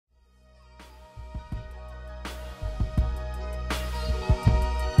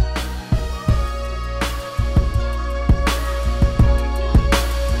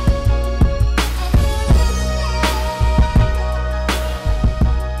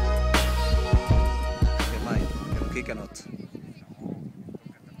cannot.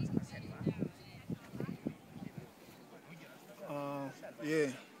 Yeah.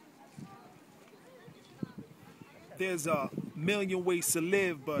 There's a million ways to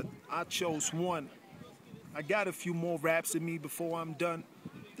live, but I chose one. I got a few more raps in me before I'm done.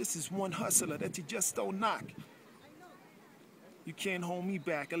 This is one hustler that you just don't knock. You can't hold me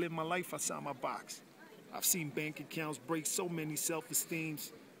back. I live my life outside my box. I've seen bank accounts break so many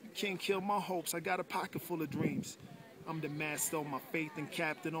self-esteems. You can't kill my hopes. I got a pocket full of dreams. I'm the master on my faith and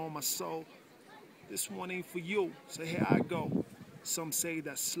captain on my soul. This one ain't for you, so here I go. Some say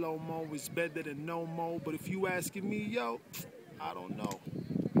that slow-mo is better than no-mo, but if you asking me, yo, I don't know.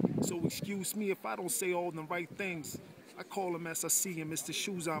 So excuse me if I don't say all the right things. I call him as I see him, it's the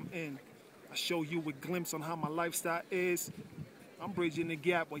shoes I'm in. I show you a glimpse on how my lifestyle is. I'm bridging the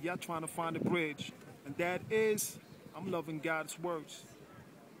gap while y'all trying to find a bridge. And that is, I'm loving God's words.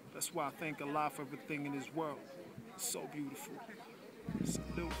 That's why I thank Allah for everything in His world. It's so beautiful.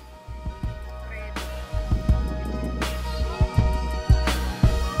 Salute.